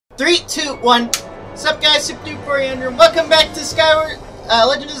3, 2, 1. What's up, guys? Super Duper 400. Welcome back to Skyward,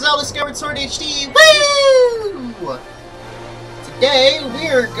 Legend of Zelda Skyward Sword HD. Woo! Today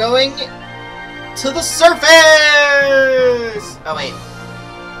we're going to the surface. Oh wait,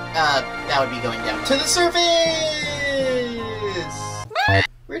 that would be going down to the surface.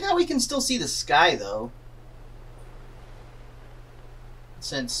 Weird how we can still see the sky though,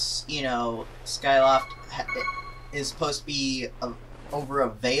 since you know Skyloft is supposed to be over a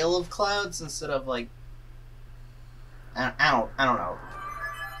veil of clouds instead of like I don't know.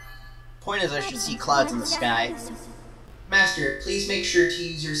 Point is, I should see clouds in the sky. Master, please make sure to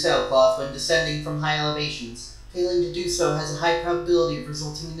use your sailcloth when descending from high elevations. Failing to do so has a high probability of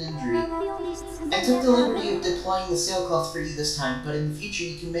resulting in injury. I took the liberty of deploying the sailcloth for you this time, but in the future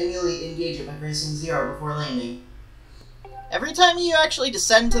you can manually engage it by pressing 0 before landing. Every time you actually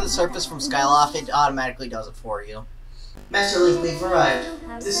descend to the surface from Skyloft, it automatically does it for you. Master Link, we've arrived.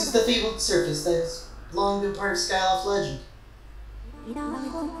 This is the fabled surface that has long been part of Skyloft legend.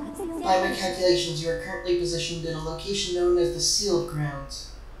 By my calculations, you are currently positioned in a location known as the Sealed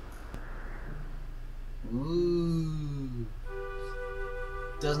Grounds. Ooh.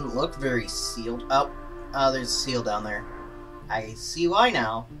 Doesn't look very sealed. Oh, there's a seal down there. I see why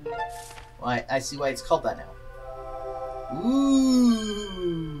now. I see why it's called that now. Ooh!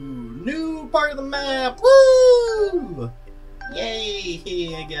 New part of the map! Woo!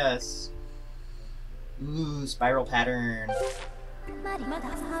 Yay, I guess. Ooh, spiral pattern.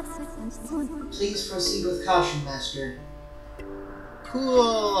 Please proceed with caution, Master.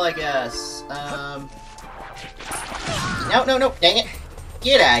 Cool, I guess. No, dang it.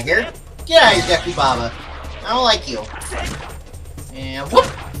 Get out of here. Get out of here, Deku Baba. I don't like you. And whoop!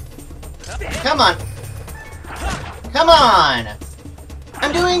 Come on. Come on!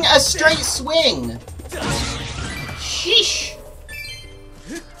 I'm doing a straight swing! Sheesh!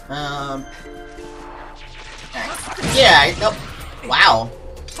 Alright. Yeah, nope. Wow.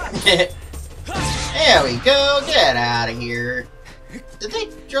 There we go, get out of here. Did they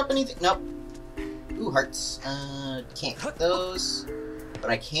drop anything? Nope. Ooh, hearts. Can't get those. But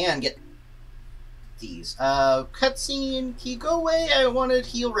I can get these. Cutscene, can you go away? I want to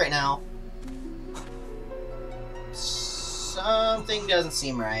heal right now. Something doesn't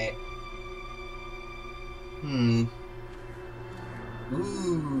seem right. Ooh.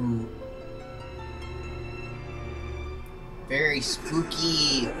 Very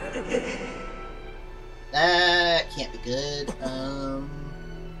spooky. That can't be good.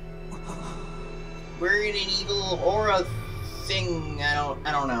 We're in an evil aura thing. I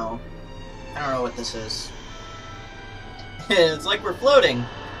don't know. I don't know what this is. It's like we're floating.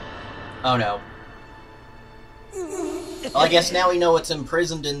 Oh no. Well, I guess now we know what's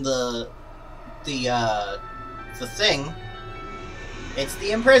imprisoned in the thing. It's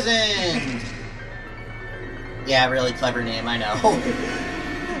the imprisoned! Yeah, really clever name, I know.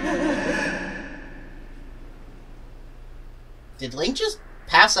 Did Link just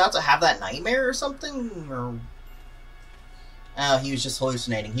pass out to have that nightmare or something? Or... oh, he was just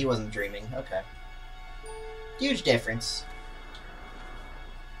hallucinating. He wasn't dreaming. Okay. Huge difference.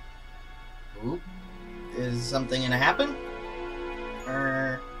 Oop. Is something gonna happen?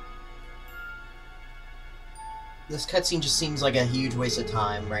 This cutscene just seems like a huge waste of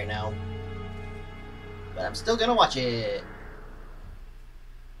time right now. But I'm still gonna watch it.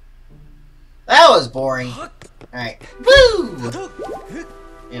 That was boring. Alright. Woo!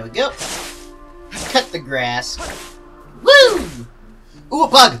 There we go. Cut the grass. Woo! Ooh, a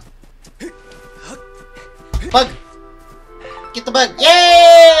bug! Bug! Get the bug!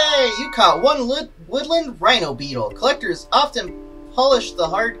 Yay! You caught one woodland rhino beetle. Collectors often polish the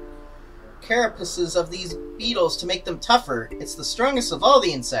hard carapaces of these beetles to make them tougher. It's the strongest of all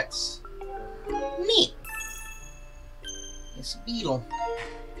the insects. Neat. It's a beetle.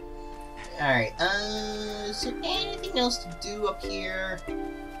 Alright, is there anything else to do up here?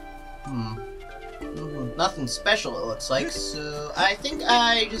 Nothing special, it looks like, so I think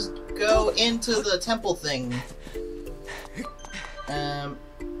I just go into the temple thing.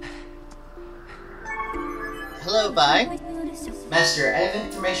 Hello, bye. Master, I have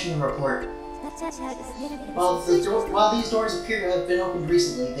information to report. While these doors appear to have been opened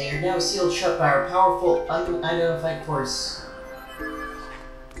recently, they are now sealed shut by our powerful, unidentified force.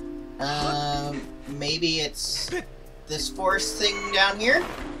 Maybe it's this force thing down here?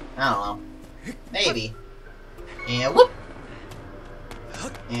 I don't know. Maybe. And whoop!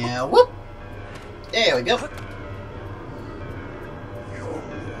 And whoop! There we go.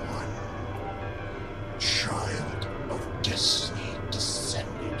 Child of destiny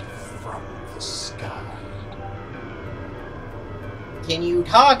descended from the sky. Can you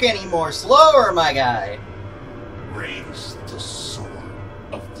talk anymore. Slower, my guy. Raise the sword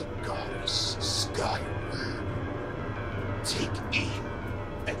of the goddess Skyward. Take aim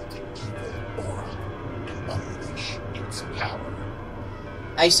at the evil aura and unleash its power.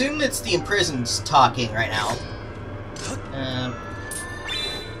 I assume it's the imprisoned talking right now.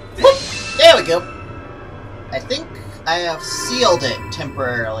 Whoop, there we go. I think I have sealed it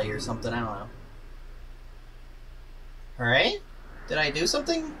temporarily or something. I don't know. Alright? Did I do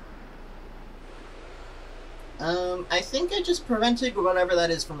something? I think I just prevented whatever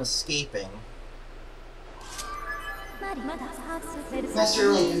that is from escaping. Master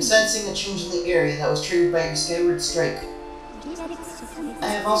Link, I'm sensing a change in the area that was triggered by your Skyward Strike. I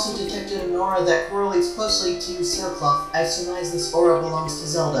have also detected an aura that correlates closely to your sailcloth. I surmise this aura belongs to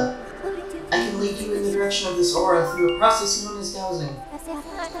Zelda. I can lead you in the direction of this aura through a process known as dowsing.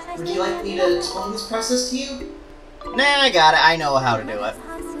 Would you like me to explain this process to you? Nah, I got it. I know how to do it.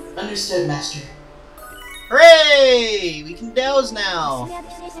 Understood, Master. Hooray! We can douse now!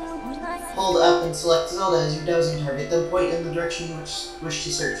 Hold up and select Zelda as your dowsing target, then point in the direction you wish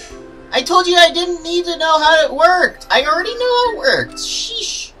to search. I told you I didn't need to know how it worked! I already know how it worked!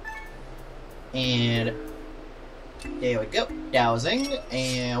 Sheesh! And... there we go. Dowsing,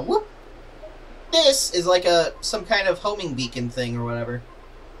 and whoop! This is like some kind of homing beacon thing or whatever.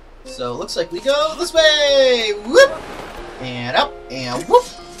 So it looks like we go this way! Whoop! And up, and whoop!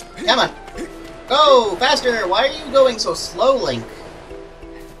 Come on! Go! Faster! Why are you going so slow, Link?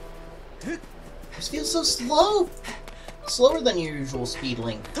 This feels so slow! Slower than your usual speed,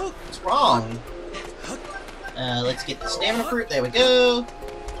 Link. What's wrong? Let's get the stamina fruit. There we go.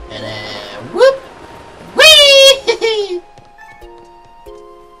 And then whoop! Whee!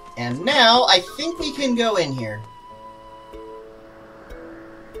 And now I think we can go in here.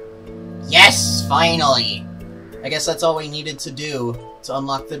 Yes! Finally! I guess that's all we needed to do to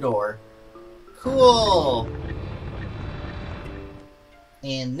unlock the door. Cool!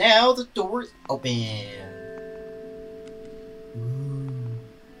 And now the door is open. Ooh.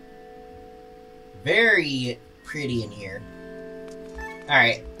 Very pretty in here.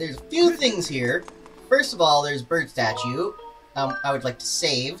 Alright, there's a few things here. First of all, there's bird statue. I would like to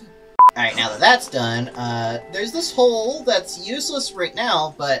save. Alright, now that that's done, there's this hole that's useless right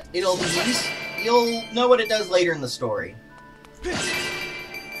now, but it'll be you'll know what it does later in the story.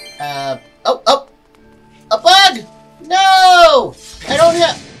 Oh! A bug! No! I don't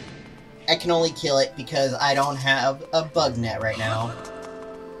have... I can only kill it because I don't have a bug net right now.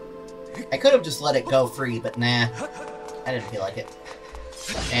 I could have just let it go free, but nah. I didn't feel like it.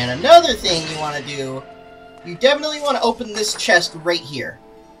 And another thing you want to do, you definitely want to open this chest right here.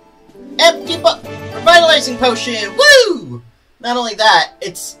 Empty revitalizing potion! Woo! Not only that,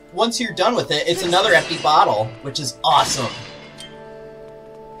 it's once you're done with it, it's another empty bottle, which is awesome.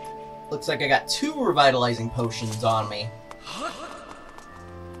 Looks like I got 2 revitalizing potions on me.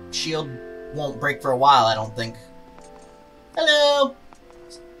 Shield won't break for a while, I don't think. Hello!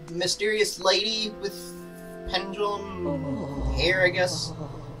 Mysterious lady with pendulum hair, I guess.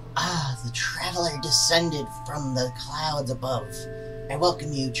 Ah, the traveler descended from the clouds above. I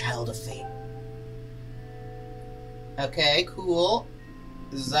welcome you, child of fate. Okay, cool.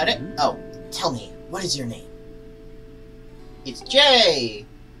 Is that it? Oh, tell me, what is your name? It's Jay!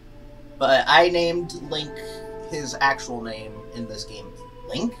 But I named Link his actual name in this game.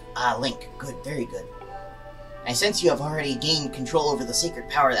 Link? Ah, Link. Good, very good. I sense you have already gained control over the sacred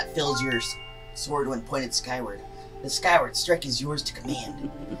power that fills your sword when pointed skyward. The Skyward Strike is yours to command.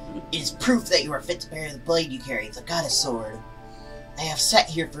 It is proof that you are fit to bear the blade you carry, the goddess sword. I have sat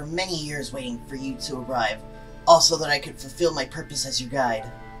here for many years waiting for you to arrive, also that I could fulfill my purpose as your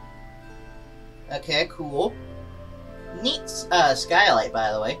guide. Okay, cool. Neat skylight,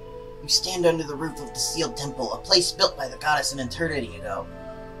 by the way. You stand under the roof of the sealed temple, a place built by the goddess an eternity ago.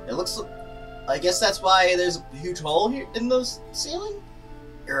 It looks like... I guess that's why there's a huge hole here in the ceiling?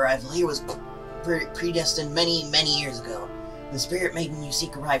 Your arrival here was predestined many, many years ago. The spirit maiden you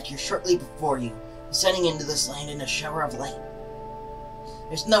seek arrived here shortly before you, descending into this land in a shower of light.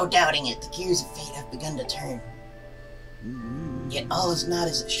 There's no doubting it, the gears of fate have begun to turn. Yet all is not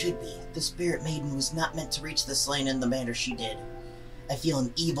as it should be. The spirit maiden was not meant to reach this land in the manner she did. I feel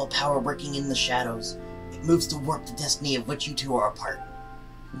an evil power working in the shadows. It moves to warp the destiny of which you two are a part.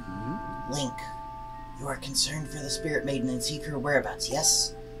 Link, you are concerned for the Spirit Maiden and seek her whereabouts,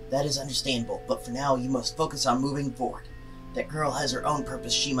 yes? That is understandable, but for now you must focus on moving forward. That girl has her own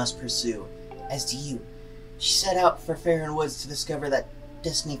purpose she must pursue. As to you, she set out for Faron Woods to discover that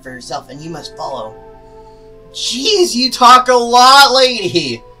destiny for herself, and you must follow. Jeez, you talk a lot,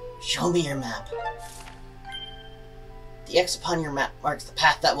 lady! Show me your map. The X upon your map marks the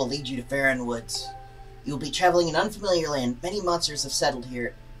path that will lead you to Faron Woods. You will be traveling in unfamiliar land. Many monsters have settled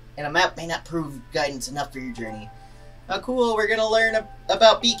here, and a map may not prove guidance enough for your journey. Oh cool, we're gonna learn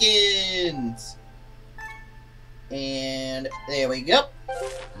about beacons! And there we go.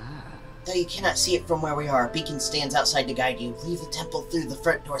 Though you cannot see it from where we are, a beacon stands outside to guide you. Leave the temple through the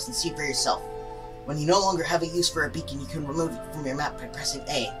front doors and see for yourself. When you no longer have a use for a beacon, you can remove it from your map by pressing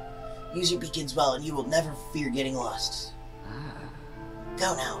A. Use your beacons well, and you will never fear getting lost.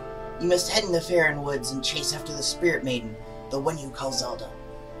 Go now. You must head into Faron Woods and chase after the Spirit Maiden, the one you call Zelda.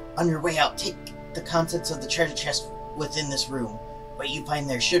 On your way out, take the contents of the treasure chest within this room. What you find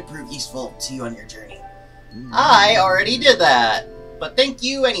there should prove useful to you on your journey. I already did that, but thank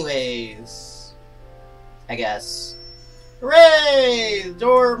you anyways. I guess. Hooray! The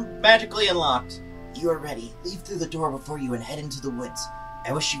door magically unlocked. You are ready. Leave through the door before you and head into the woods.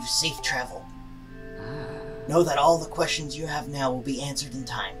 I wish you safe travel. Know that all the questions you have now will be answered in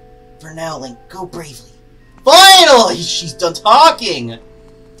time. For now, Link, go bravely. Finally! She's done talking!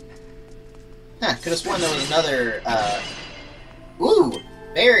 Huh, could've sworn there was another, Ooh!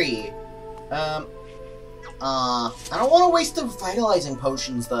 Berry! I don't want to waste the vitalizing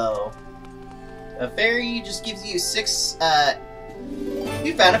potions, though. A fairy just gives you 6,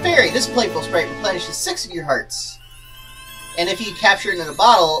 You found a fairy! This playful sprite replenishes 6 of your hearts. And if you capture it in a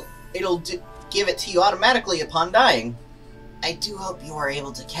bottle, it'll give it to you automatically upon dying. I do hope you are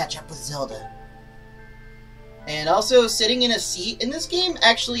able to catch up with Zelda. And also, sitting in a seat in this game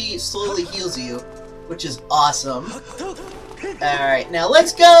actually slowly heals you, which is awesome. Alright, now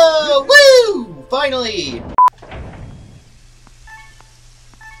let's go! Woo! Finally!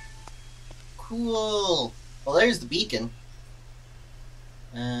 Cool. Well, there's the beacon.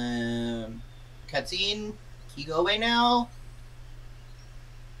 Cutscene? Can you go away now?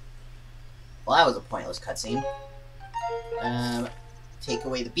 Well, that was a pointless cutscene. Take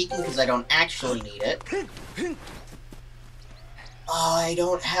away the beacon because I don't actually need it. Oh, I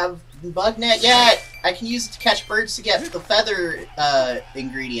don't have bug net yet! I can use it to catch birds to get the feather,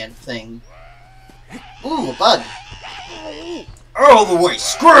 ingredient thing. Ooh, a bug. Out of the way,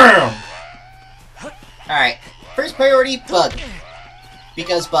 scram! Alright, first priority, bug.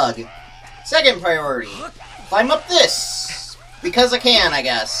 Because bug. Second priority, climb up this! Because I can, I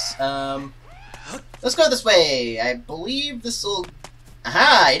guess. Let's go this way. I believe this will...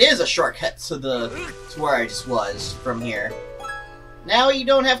 Aha! It is a shortcut to where I just was from here. Now you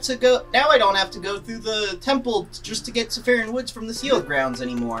don't have to go... Now I don't have to go through the temple just to get to Faron Woods from the sealed grounds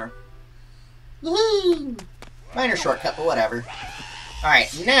anymore. Woohoo! Minor shortcut, but whatever.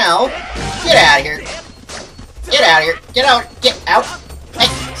 Alright, now... Get out of here! Get out of here! Get out! Get out! Hey!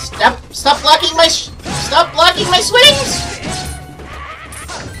 Stop blocking my... Stop blocking my swings!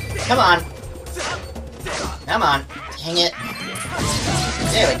 Come on. Come on. Dang it.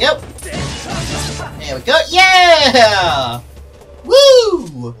 There we go. There we go. Yeah!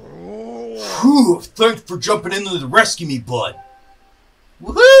 Woo! Whew, thanks for jumping in to rescue me, bud.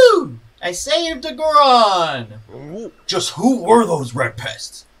 Woohoo! I saved a Goron! Just who were those red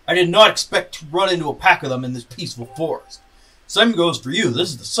pests? I did not expect to run into a pack of them in this peaceful forest. Same goes for you. This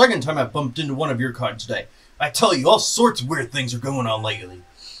is the second time I've bumped into one of your kind today. I tell you, all sorts of weird things are going on lately.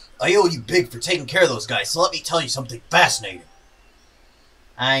 I owe you big for taking care of those guys, so let me tell you something fascinating.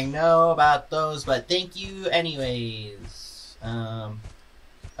 I know about those, but thank you anyways.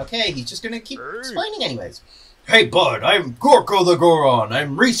 Okay, he's just gonna keep explaining anyways. Hey, bud, I'm Gorko the Goron.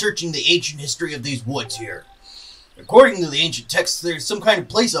 I'm researching the ancient history of these woods here. According to the ancient texts, there's some kind of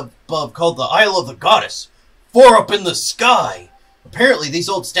place above called the Isle of the Goddess, far up in the sky. Apparently, these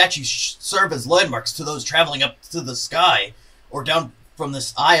old statues serve as landmarks to those traveling up to the sky, or down from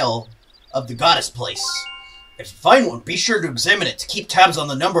this Isle of the Goddess place. If you find one, be sure to examine it to keep tabs on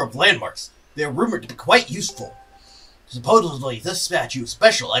the number of landmarks. They are rumored to be quite useful. Supposedly, this statue is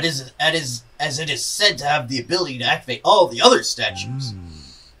special, as it is said to have the ability to activate all the other statues.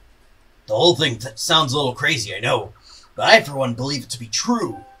 The whole thing sounds a little crazy, I know, but I, for one, believe it to be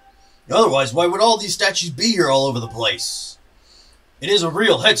true. Otherwise, why would all these statues be here all over the place? It is a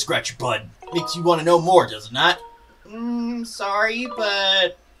real head-scratcher, bud. Makes you want to know more, does it not? Sorry,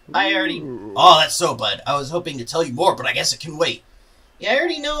 but I already... Oh, that's so, bud. I was hoping to tell you more, but I guess it can wait. Yeah, I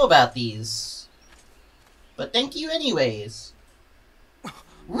already know about these. But thank you anyways.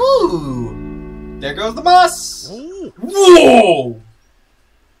 Woo! There goes the boss! Whoa!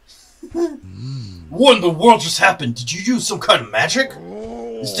 What in the world just happened? Did you use some kind of magic?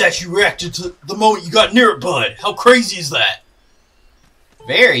 The statue reacted to the moment you got near it, bud. How crazy is that?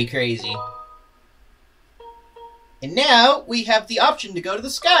 Very crazy. And now, we have the option to go to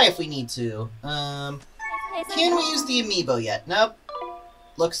the sky if we need to. Can we use the amiibo yet? Nope.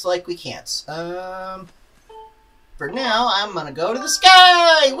 Looks like we can't. For now, I'm gonna go to the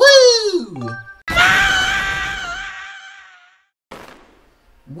sky! Woo!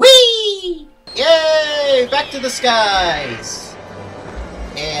 Whee! Yay! Back to the skies!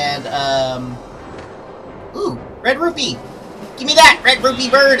 And, ooh, red rupee! Give me that, red rupee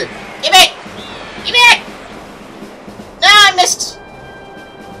bird! Give it! Give it! No, I missed!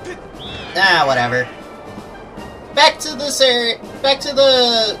 Ah, whatever. Back to this area. Back to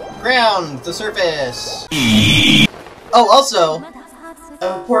the ground, the surface. Oh, also,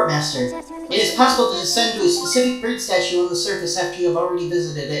 a report, Master. It is possible to descend to a specific bird statue on the surface after you have already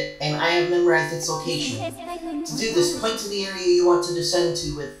visited it, and I have memorized its location. To do this, point to the area you want to descend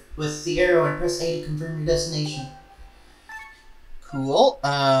to with the arrow and press A to confirm your destination. Cool.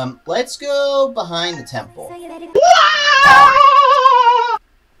 Let's go behind the temple.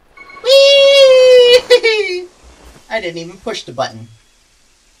 Whee! I didn't even push the button.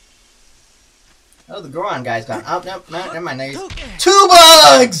 Oh, the Goron guy's gone. Oh, no, never mind. There's 2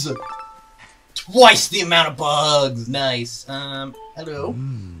 bugs! Twice the amount of bugs. Nice. Hello?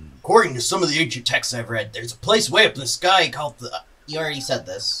 According to some of the ancient texts I've read, there's a place way up in the sky called the... You already said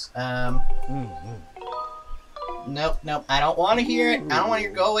this. Nope, I don't want to hear it. I don't want to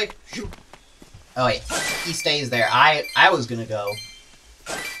hear it. Go away. Shoot. Oh, wait. He stays there. I was gonna go.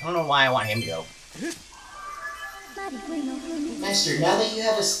 I don't know why I want him to go. Master, now that you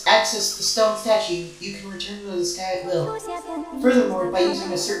have access to the stone statue, you can return to the sky at will. Furthermore, by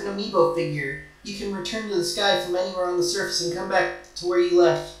using a certain amiibo figure, you can return to the sky from anywhere on the surface and come back to where you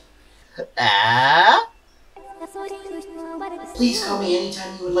left. Ah? Please call me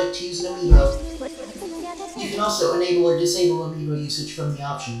anytime you would like to use an amiibo. You can also enable or disable amiibo usage from the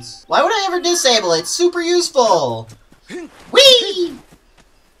options. Why would I ever disable it? It's super useful! Whee!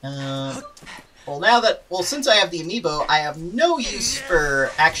 Well, since I have the amiibo, I have no use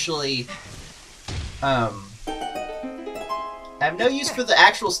for actually, I have no use for the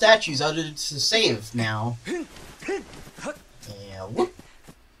actual statues other than to save now. Yeah, whoop.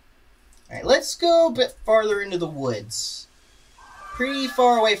 Alright, let's go a bit farther into the woods. Pretty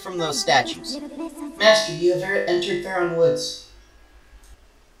far away from those statues. Master, you have entered Faron Woods.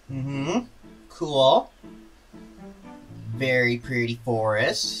 Cool. Very pretty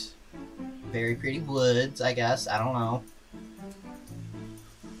forest. Very pretty woods, I guess. I don't know.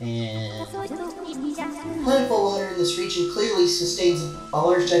 And plentiful water in this region clearly sustains a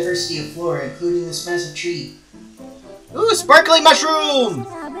large diversity of flora, including this massive tree. Ooh, sparkly mushroom!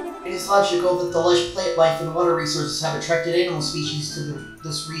 It is logical that the lush plant life and water resources have attracted animal species to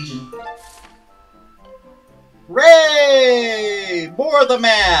this region. Hooray! More of the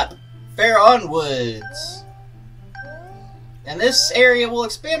map! Faron Woods. And this area will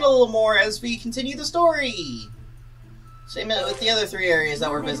expand a little more as we continue the story. Same with the other 3 areas that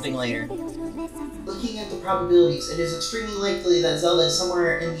we're visiting later. Looking at the probabilities, it is extremely likely that Zelda is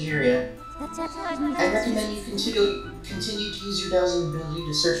somewhere in the area. I recommend you continue to use your dowsing ability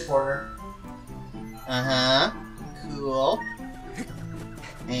to search for her. Cool.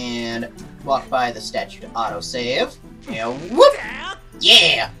 And walk by the statue to autosave. And whoop!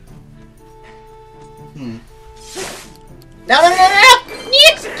 Yeah! No!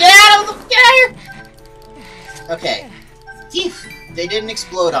 Get out here! Okay. They didn't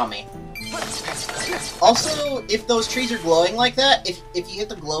explode on me. Also, if those trees are glowing like that, if you hit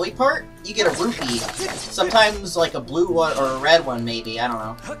the glowy part, you get a rupee. Sometimes like a blue one or a red one, maybe. I don't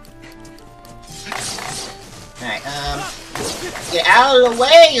know. Alright, get out of the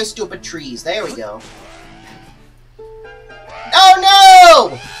way, you stupid trees. There we go. Oh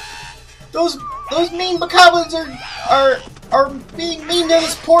no! Those mean bokoblins are being mean to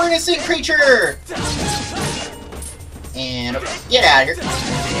this poor innocent creature! And get out of here.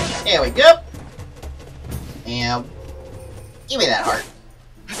 There we go. And give me that heart.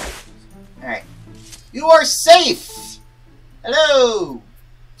 Alright. You are safe! Hello!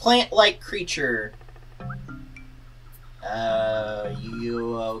 Plant-like creature.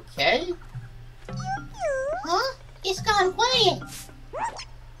 You okay? Huh? It's gone quiet.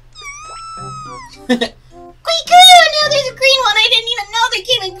 Quick! Now there's a green one! I didn't even know they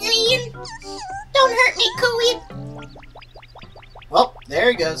came in green! Don't hurt me, Cooey. Well,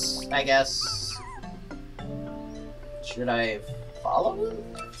 there he goes, I guess. Should I follow him?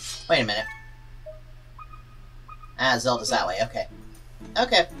 Wait a minute. Ah, Zelda's that way, okay.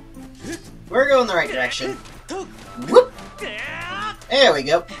 Okay. We're going the right direction. Whoop! There we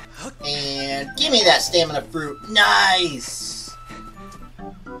go. And give me that stamina fruit. Nice!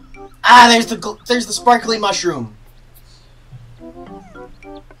 Ah, there's the sparkly mushroom.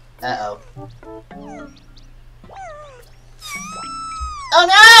 Uh-oh. Oh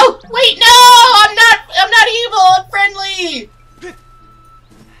no! Wait, no! I'm not evil! I'm friendly!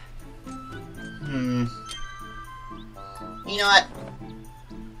 You know what?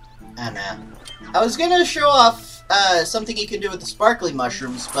 I don't know. I was gonna show off something you can do with the sparkly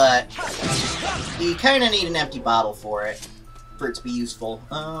mushrooms, but you kinda need an empty bottle for it to be useful.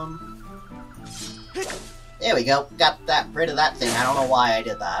 There we go. Got rid of that thing. I don't know why I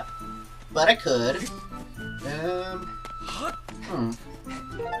did that. But I could.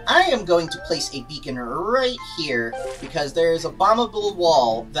 I am going to place a beacon right here, because there's a bombable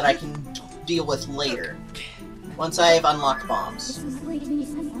wall that I can deal with later, once I have unlocked bombs.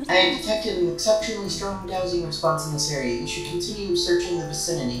 I have detected an exceptionally strong dowsing response in this area. You should continue searching the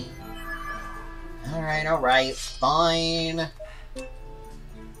vicinity. Alright, fine.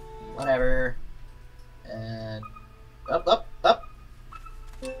 Whatever. Up.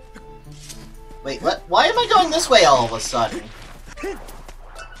 Wait, what? Why am I going this way all of a sudden?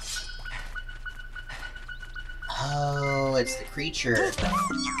 Oh, it's the creature.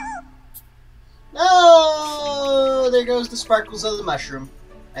 No! There goes the sparkles of the mushroom,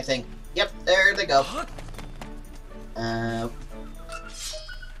 I think. Yep, there they go.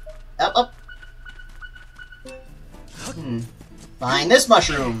 Up. Find this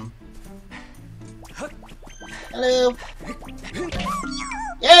mushroom! Hello!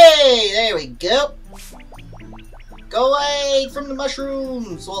 Yay! There we go! Go away from the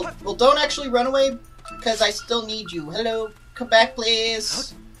mushrooms! Well, don't actually run away, because I still need you. Hello, come back,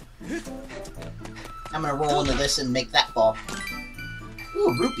 please! I'm gonna roll into this and make that fall.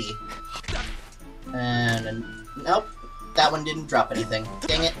 Ooh, rupee. And, nope, that one didn't drop anything.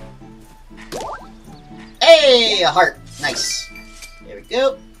 Dang it. Hey, a heart! Nice. There we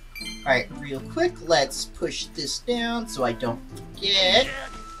go. Alright, real quick, let's push this down so I don't forget.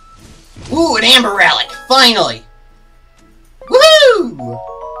 Ooh, an amber relic! Finally! Woohoo!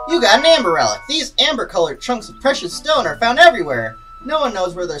 You got an amber relic. These amber-colored chunks of precious stone are found everywhere. No one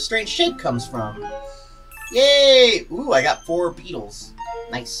knows where their strange shape comes from. Yay! Ooh, I got 4 beetles.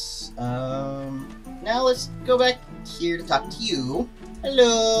 Nice. Now let's go back here to talk to you.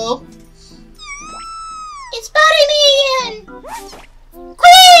 Hello. It's Bunny Man!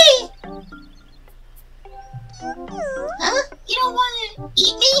 Quee! Huh? You don't want to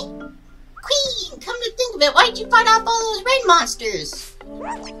eat me? Queen, come to think of it, why'd you fight off all those red monsters?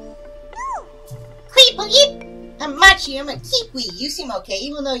 Quee, bleep! I'm Machi, I'm a Kiwi. You seem okay,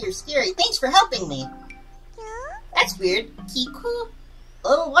 even though you're scary. Thanks for helping me. That's weird. Kiku? A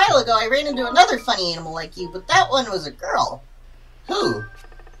little while ago, I ran into another funny animal like you, but that one was a girl. Who?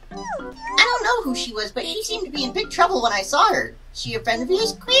 I don't know who she was, but she seemed to be in big trouble when I saw her. She a friend of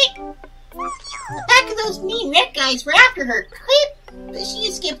yours, Queep? The back of those mean red guys were after her, Queep, but she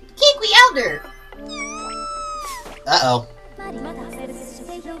escaped the Kiwi Elder. Uh-oh.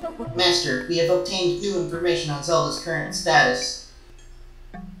 Master, we have obtained new information on Zelda's current status.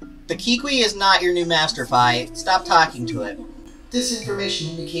 The Kiwi is not your new Master, Fi. Stop talking to it. This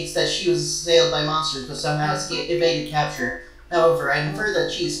information indicates that she was assailed by monsters but somehow evaded capture. However, I infer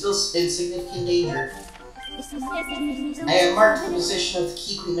that she is still in significant danger. I have marked the position of the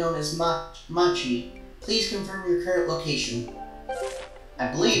Kiwi known as Machi. Please confirm your current location.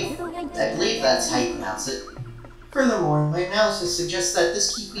 I believe that's how you pronounce it. Furthermore, my analysis suggests that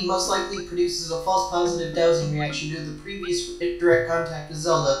this Kiwi most likely produces a false positive dowsing reaction due to the previous direct contact with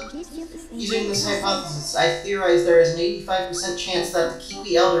Zelda. Using this hypothesis, I theorize there is an 85% chance that the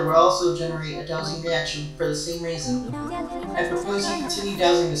Kiwi Elder will also generate a dowsing reaction for the same reason. I propose you continue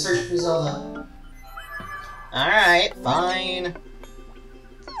dowsing to search for Zelda. Alright, fine.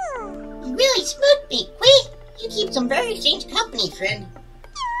 You really spooked me, Queep. You keep some very strange company, friend.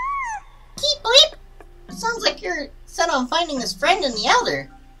 Keep bleep. It sounds like you're set on finding this friend in the Elder.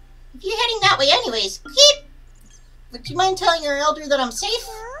 If you're heading that way anyways, Queep. Would you mind telling your Elder that I'm safe?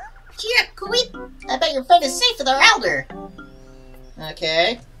 Cheer up, Queep. I bet your friend is safe with our Elder.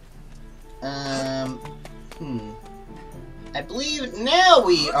 Okay. I believe now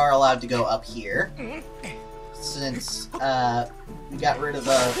we are allowed to go up here. Since, we got rid of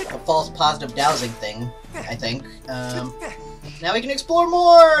the false positive dowsing thing, I think. Now we can explore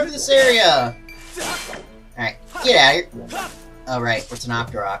more of this area! Alright, get out of here. Alright, what's an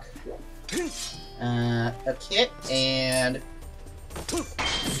Octorok? A kit, and...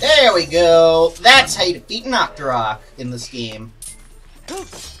 there we go! That's how you defeat an Octorok in this game.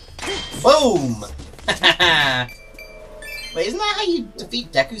 Boom! Wait, isn't that how you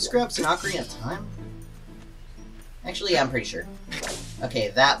defeat Deku Scrubs in Ocarina of Time? Actually, yeah, I'm pretty sure. Okay,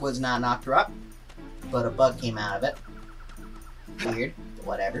 that was not an Octorok, but a bug came out of it. Weird.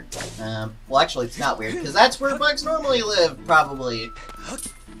 Whatever. Well, actually, it's not weird, because that's where bugs normally live, probably.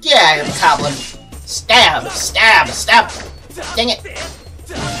 Get out of here, Goblin! Stab! Stab! Stab! Dang it!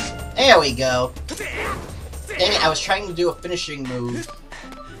 There we go. Dang it, I was trying to do a finishing move.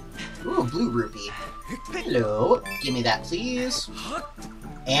 Ooh, blue rupee. Hello. Give me that, please.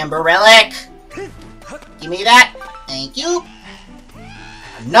 Amber relic! Give me that. Thank you.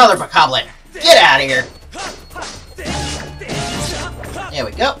 Another bokoblin. Get out of here. There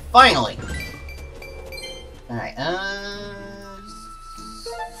we go. Finally. Alright,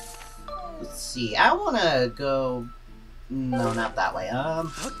 let's see. I wanna go... No, not that way.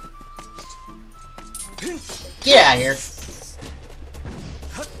 Get out of here.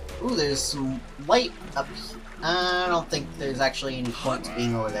 Ooh, there's some light up here. I don't think there's actually any point to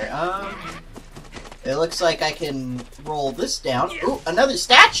being over there. It looks like I can roll this down. Ooh, another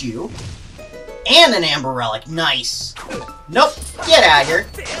statue! And an amber relic. Nice. Nope. Get out of here.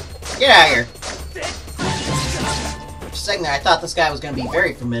 Get out of here. For a second there, I thought this guy was going to be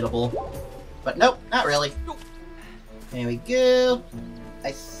very formidable. But nope, not really. There we go.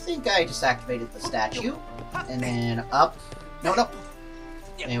 I think I just activated the statue. And then up. No, no.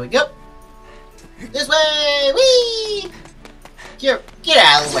 There we go. This way! Whee! Get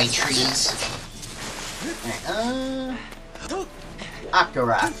out of the way, trees. Alright,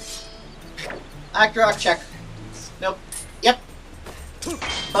 Octorok. Octorok, check. Nope. Yep.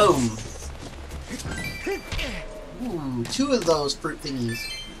 Boom. Ooh, 2 of those fruit thingies.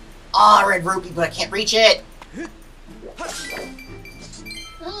 Ah, red rupee, but I can't reach it! It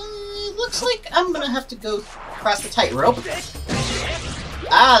looks like I'm gonna have to go across the tightrope.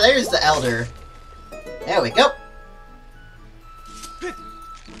 Ah, there's the Elder. There we go.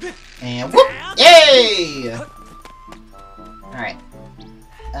 And whoop! Yay! Alright.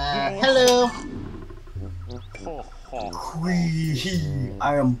 Hello.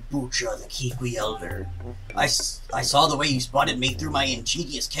 I am Bucha, the Kiwi Elder. I saw the way you spotted me through my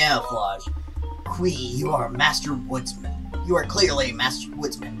ingenious camouflage. Kui, you are a master woodsman. You are clearly a master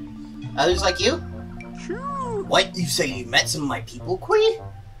woodsman. Others like you? What? You say you met some of my people, Kui?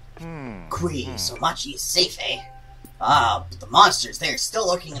 Kui, Somachi is safe, eh? Ah, but the monsters, they are still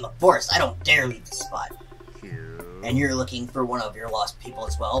lurking in the forest. I don't dare leave the spot. And you're looking for one of your lost people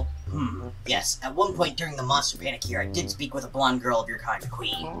as well? Yes, at one point during the monster panic here, I did speak with a blonde girl of your kind,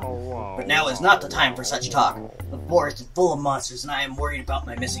 Kui. But now is not the time for such talk. The forest is full of monsters, and I am worried about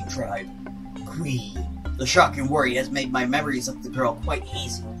my missing tribe. Kui, the shock and worry has made my memories of the girl quite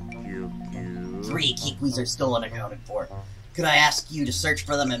hazy. 3 Kikwis are still unaccounted for. Could I ask you to search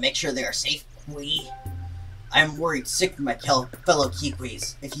for them and make sure they are safe, Kui? I am worried sick for my fellow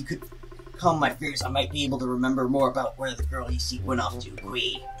Kikwis. If you could calm my fears, I might be able to remember more about where the girl you seek went off to,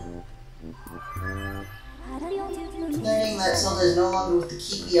 Kui. Learning that Zelda is no longer with the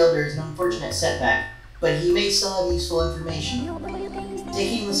Kiwi Elder is an unfortunate setback, but he may still have useful information.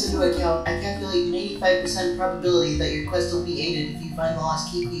 Taking this into account, I calculate an 85% probability that your quest will be aided if you find the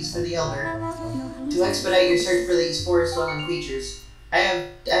lost Kiwis for the Elder. To expedite your search for these forest-dwelling creatures, I have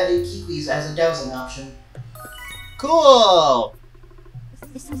added Kiwis as a dowsing option. Cool!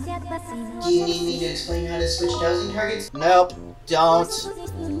 Do you need me to explain how to switch dowsing targets? Nope, don't.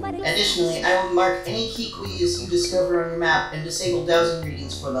 Additionally, I will mark any Kiwis you discover on your map and disable dowsing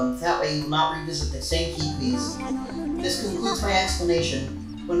readings for them. That way you will not revisit the same Kiwis. This concludes my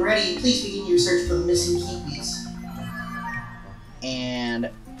explanation. When ready, please begin your search for the missing Kiwis.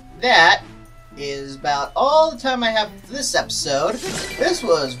 And that is about all the time I have for this episode. This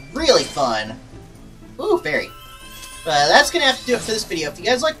was really fun. Ooh, fairy. But that's gonna have to do it for this video. If you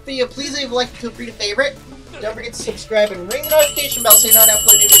guys liked the video, please leave a like and feel free to favorite. Don't forget to subscribe and ring the notification bell so you know when I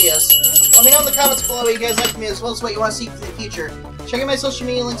upload new videos. Let me know in the comments below what you guys like from me as well as what you want to see for the future. Check out my social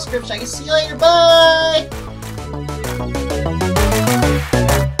media link in the description. I can see you later. Bye!